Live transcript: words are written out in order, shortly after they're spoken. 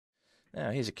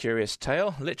Now, here's a curious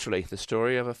tale, literally the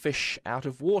story of a fish out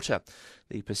of water.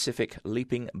 The Pacific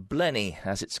leaping blenny,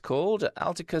 as it's called,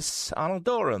 Alticus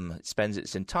arnoldorum. It spends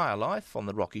its entire life on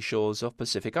the rocky shores of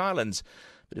Pacific Islands.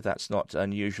 But if that's not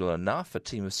unusual enough, a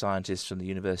team of scientists from the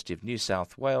University of New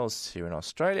South Wales here in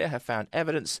Australia have found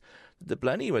evidence that the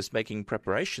blenny was making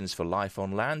preparations for life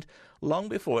on land long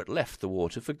before it left the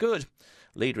water for good.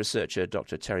 Lead researcher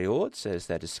Dr. Terry Ord says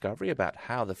their discovery about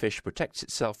how the fish protects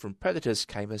itself from predators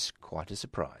came as quite a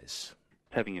surprise.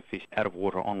 Having a fish out of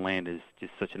water on land is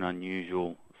just such an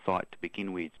unusual sight to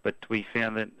begin with, but we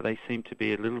found that they seem to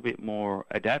be a little bit more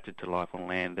adapted to life on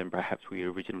land than perhaps we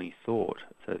originally thought.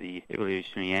 So the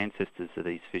evolutionary ancestors of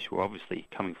these fish were obviously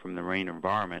coming from the marine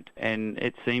environment, and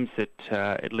it seems that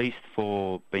at least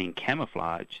for being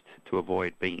camouflaged to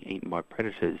avoid being eaten by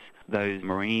predators, those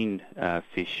marine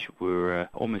fish were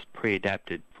almost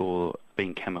pre-adapted for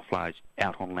being camouflaged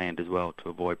out on land as well to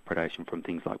avoid predation from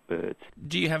things like birds.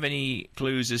 Do you have any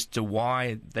clues as to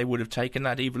why they would have taken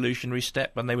that evolutionary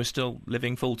step when they were still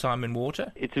living full-time in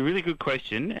water? It's a really good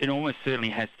question. It almost certainly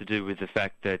has to do with the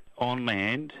fact that on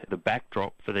land, the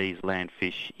backdrop for these land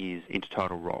fish is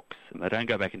intertidal rocks. And they don't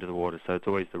go back into the water, so it's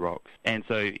always the rocks. And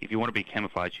so if you want to be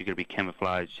camouflaged, you've got to be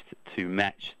camouflaged to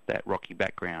match that rocky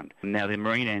background. Now, the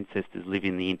marine ancestors live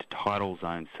in the intertidal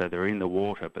zone, so they're in the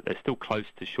water, but they're still close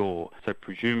to shore. So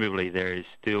presumably there is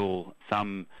still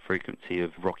some frequency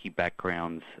of rocky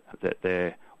backgrounds that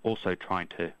they're also trying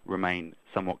to remain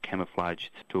somewhat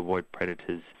camouflaged to avoid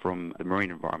predators from the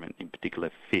marine environment, in particular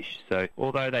fish. So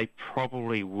although they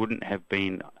probably wouldn't have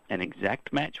been an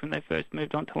exact match when they first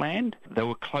moved onto land, they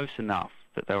were close enough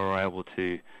that they were able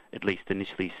to at least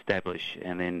initially establish,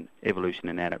 and then evolution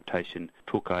and adaptation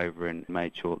took over and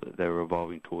made sure that they were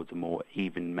evolving towards a more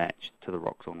even match to the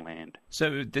rocks on land.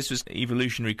 So this was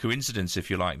evolutionary coincidence, if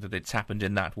you like, that it's happened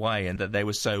in that way and that they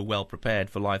were so well prepared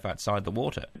for life outside the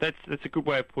water. That's a good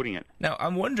way of putting it. Now,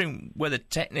 I'm wondering whether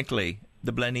technically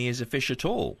the blenny is a fish at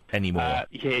all anymore.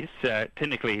 Yes,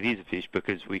 technically it is a fish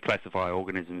because we classify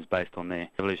organisms based on their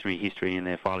evolutionary history and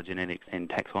their phylogenetics and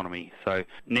taxonomy. So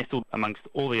nestled amongst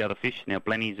all the other fish, now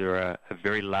blennies are a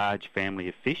very large family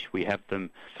of fish. We have them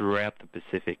throughout the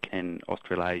Pacific and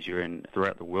Australasia and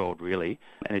throughout the world, really.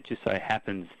 And it just so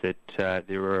happens that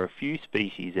there are a few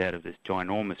species out of this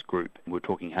ginormous group. We're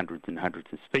talking hundreds and hundreds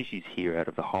of species here out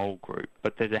of the whole group.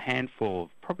 But there's a handful of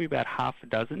probably about half a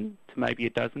dozen to maybe a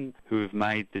dozen who have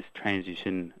made this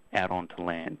transition out onto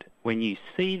land. When you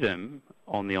see them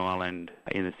on the island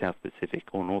in the South Pacific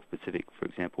or North Pacific, for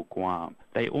example, Guam,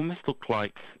 they almost look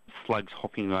like slugs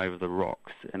hopping over the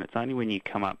rocks, and it's only when you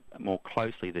come up more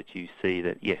closely that you see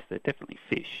that, yes, they're definitely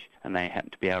fish, and they happen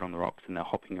to be out on the rocks and they're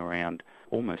hopping around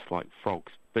almost like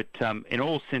frogs. But in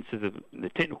all senses of the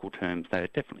technical terms, they are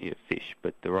definitely a fish,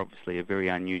 but they're obviously a very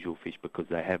unusual fish because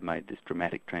they have made this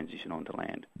dramatic transition onto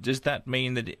land. Does that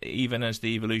mean that even as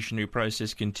the evolutionary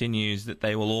process continues, that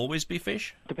they will always be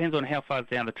fish? Depends on how far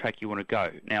down the track you want to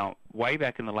go. Now, way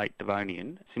back in the late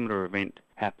Devonian, a similar event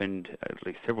happened at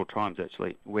least several times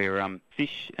actually, where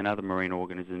fish and other marine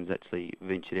organisms actually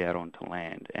ventured out onto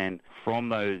land. And from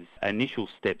those initial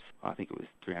steps, I think it was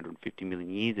 350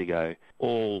 million years ago,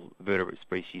 all vertebrate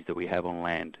species that we have on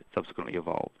land subsequently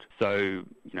evolved. So,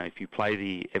 if you play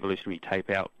the evolutionary tape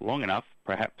out long enough,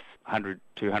 perhaps 100,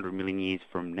 200 million years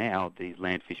from now, these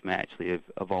landfish may actually have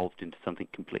evolved into something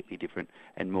completely different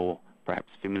and more perhaps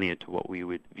familiar to what we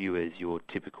would view as your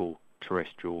typical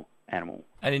terrestrial animal.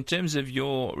 And in terms of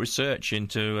your research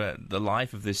into the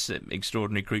life of this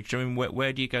extraordinary creature, I mean,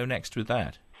 where do you go next with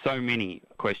that? So many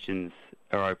questions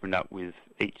are opened up with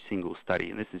each single study,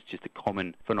 and this is just a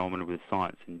common phenomenon with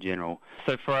science in general.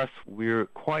 So for us, we're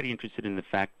quite interested in the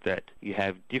fact that you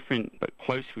have different but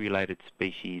closely related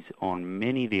species on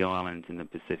many of the islands in the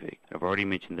Pacific. I've already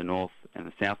mentioned the North and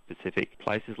the South Pacific,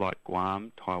 places like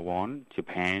Guam, Taiwan,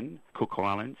 Japan, Cook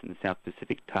Islands in the South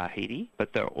Pacific, Tahiti,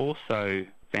 but they're also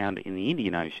found in the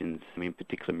Indian Oceans, in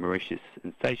particular Mauritius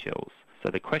and Seychelles. So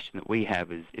the question that we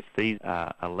have is, if these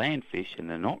are land fish and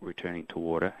they're not returning to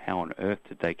water, how on earth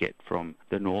did they get from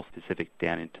the North Pacific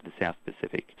down into the South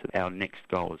Pacific? So our next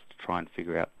goal is to try and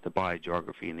figure out the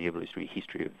biogeography and the evolutionary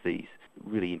history of these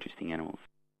really interesting animals.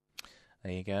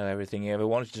 There you go, everything you ever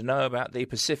wanted to know about the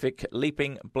Pacific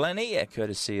leaping blenny,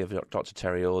 courtesy of Dr.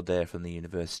 Terry Ord there from the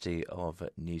University of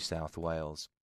New South Wales.